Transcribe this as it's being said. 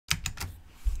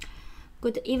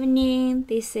Good evening,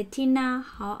 this is Tina.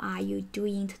 How are you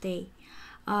doing today?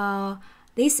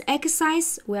 This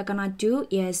exercise we're gonna do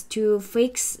is to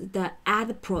fix the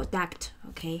add product.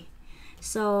 Okay,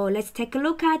 so let's take a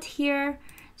look at here.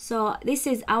 So this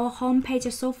is our home page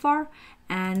so far,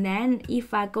 and then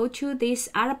if I go to this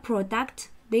add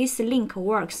product, this link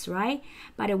works, right?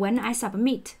 But when I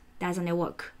submit, doesn't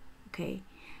work. Okay,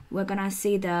 we're gonna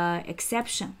see the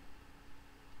exception.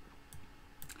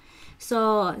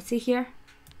 So see here,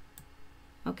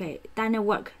 okay, doesn't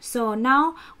work. So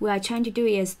now we are trying to do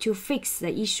is to fix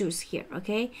the issues here.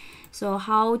 Okay, so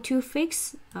how to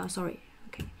fix?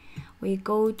 Okay, we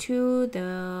go to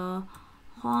the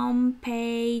home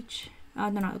page.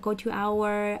 Go to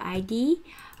our ID.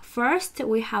 First,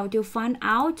 we have to find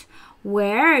out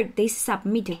where this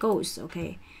submit goes.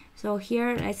 Okay, so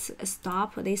here let's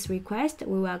stop this request.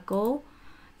 We will go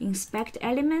inspect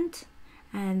element.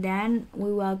 And then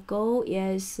we will go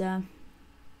is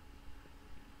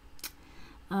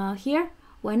here.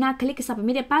 When I click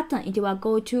submit button, it will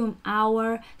go to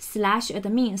our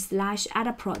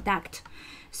 /admin/add product.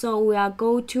 So we will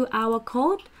go to our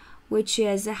code, which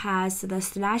has the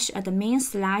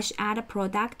 /admin/add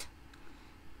product.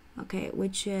 Okay,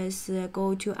 which is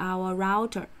go to our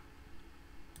router.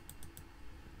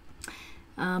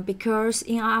 Because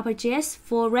in our Express.js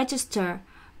for register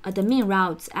admin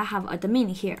routes, I have admin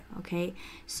here. Okay,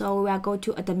 so we will go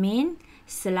to admin/add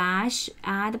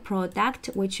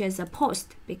product, which is a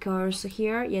post, because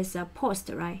here is a post,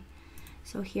 right?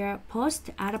 So here post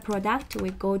add product,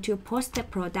 we go to post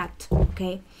product.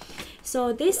 Okay,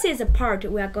 so this is a part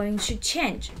we are going to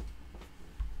change,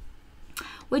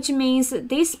 which means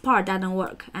this part doesn't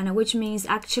work, and which means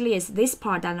actually is this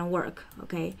part doesn't work.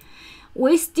 Okay,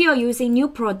 we're still using new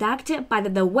product,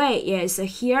 but the way is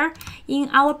here in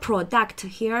our product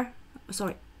here.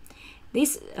 Oh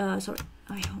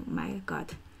my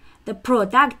god, the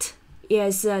product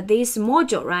is this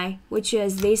module, right? Which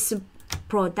is this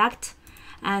product,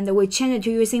 and we change it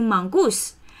to using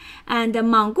Mongoose. And the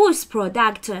Mongoose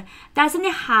product doesn't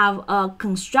have a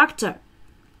constructor.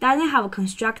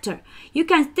 You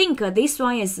can think this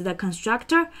one is the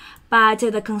constructor, but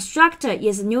the constructor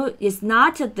is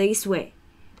not this way.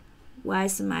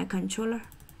 Where's my controller?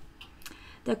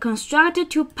 The constructor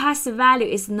to pass value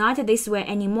is not this way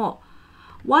anymore.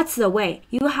 What's the way?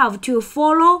 You have to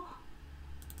follow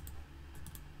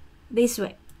this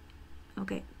way.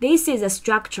 Okay, this is a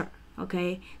structure.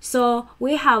 Okay, so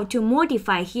we have to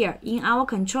modify here in our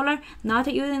controller, not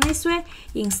using this way.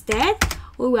 Instead,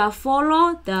 we will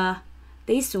follow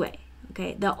this way.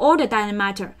 Okay, the order doesn't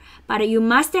matter, but you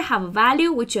must have a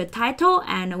value, which is title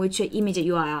and which is image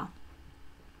URL.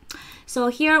 So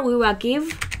here we will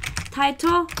give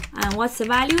title, and what's the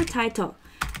value? Title.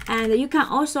 And you can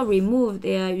also remove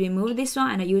this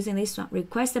one and using this one,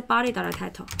 request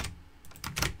body.title.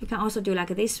 You can also do like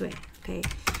this way. Okay,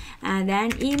 and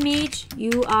then image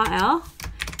URL.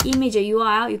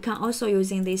 You can also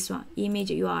using this one, image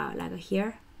URL, like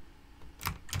here.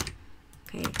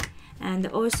 Okay, and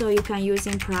also you can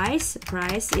using price.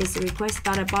 Price is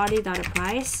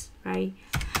request.body.price, right?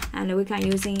 And we can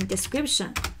using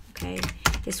description. Okay,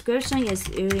 description is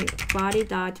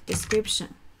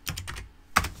body.description.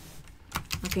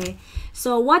 Okay,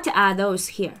 so what are those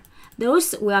here?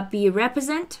 Those will be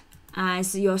represent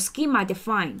as your schema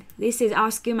defined. This is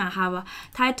our schema, have a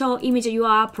title, image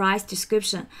URL, price,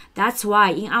 description. That's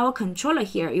why in our controller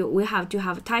here, we have to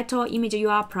have title, image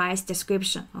URL, price,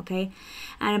 description. Okay,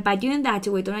 and by doing that,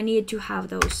 we don't need to have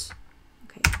those.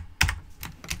 Okay,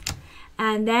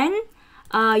 and then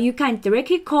you can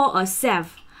directly call a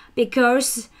self,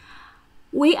 because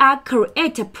we are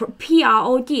create a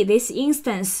prod this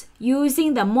instance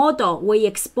using the model we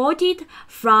exported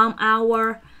from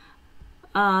our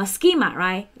schema,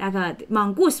 right? Like a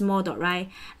Mongoose model, right?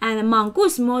 And the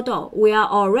Mongoose model will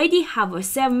already have a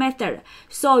self method,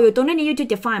 so you don't need to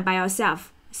define by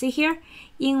yourself. See here,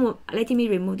 let me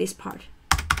remove this part.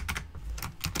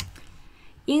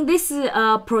 In this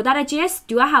product.js,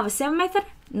 do I have a self method?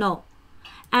 No.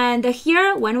 And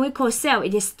here, when we call self,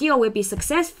 it still will be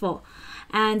successful.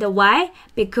 And why?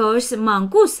 Because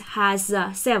Mongoose has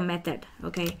a self method.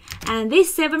 Okay, and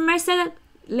this self method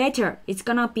later it's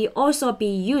gonna also be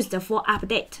used for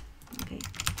update. Okay,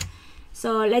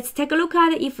 so let's take a look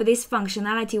at if this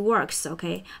functionality works.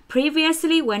 Okay,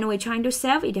 previously when we're trying to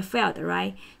save, it failed,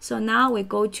 right? So now we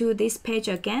go to this page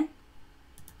again.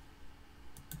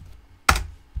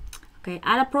 Okay,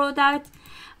 add product,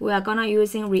 we are gonna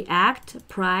using React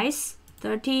price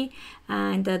 30,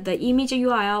 and the image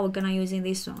URL we're gonna using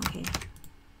this one. Okay,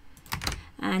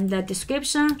 and the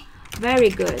description, very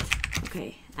good.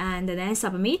 Okay, and then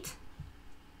submit.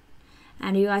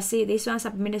 and you will see this one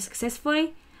submitted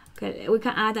successfully. Okay, we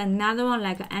can add another one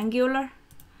like Angular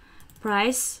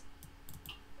price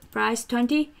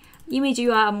 20. Image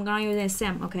URL, I'm gonna use the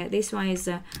same. Okay, this one is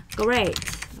great.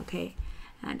 Okay,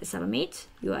 and submit.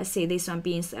 You will see this one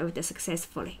being served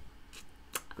successfully.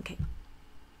 Okay,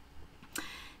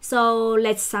 so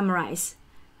let's summarize.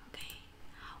 Okay,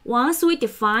 once we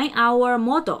define our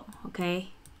model, okay,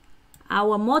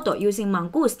 our model using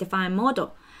Mongoose define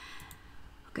model.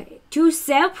 Okay, to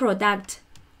save product,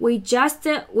 we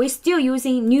still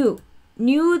using new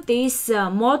this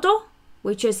model,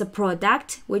 which is a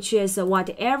product, which is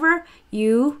whatever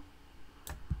you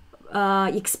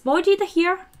exported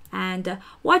here. And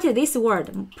what is this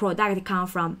word product come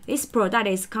from? This product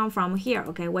is come from here.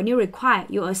 Okay, when you require,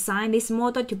 you assign this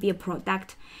model to be a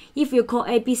product. If you call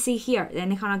ABC here,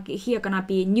 then here gonna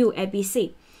be new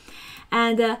ABC.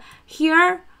 And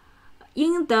here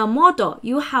in the model,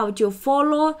 you have to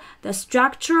follow the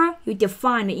structure you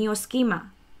defined in your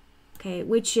schema. Okay,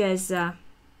 which is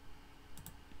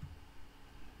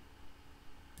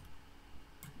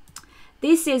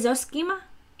this is your schema.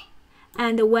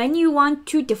 And when you want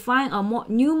to define a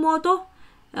new model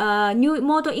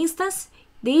instance,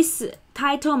 this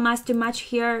title must match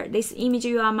here, this image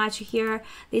URL match here,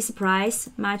 this price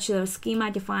match the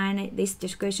schema defined, this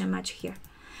description match here.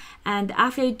 And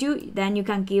after you do, then you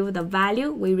can give the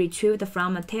value we retrieved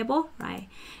from a table, right?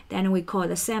 Then we call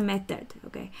the same method,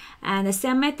 okay? And the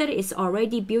same method is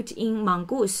already built in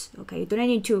Mongoose, okay? You don't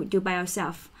need to do by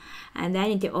yourself. And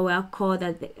then it will call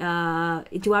the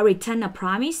it will return a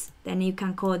promise. Then you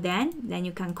can call then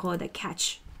you can call the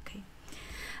catch. Okay.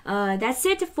 That's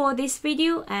it for this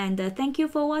video, and thank you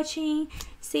for watching.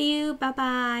 See you. Bye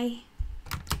bye.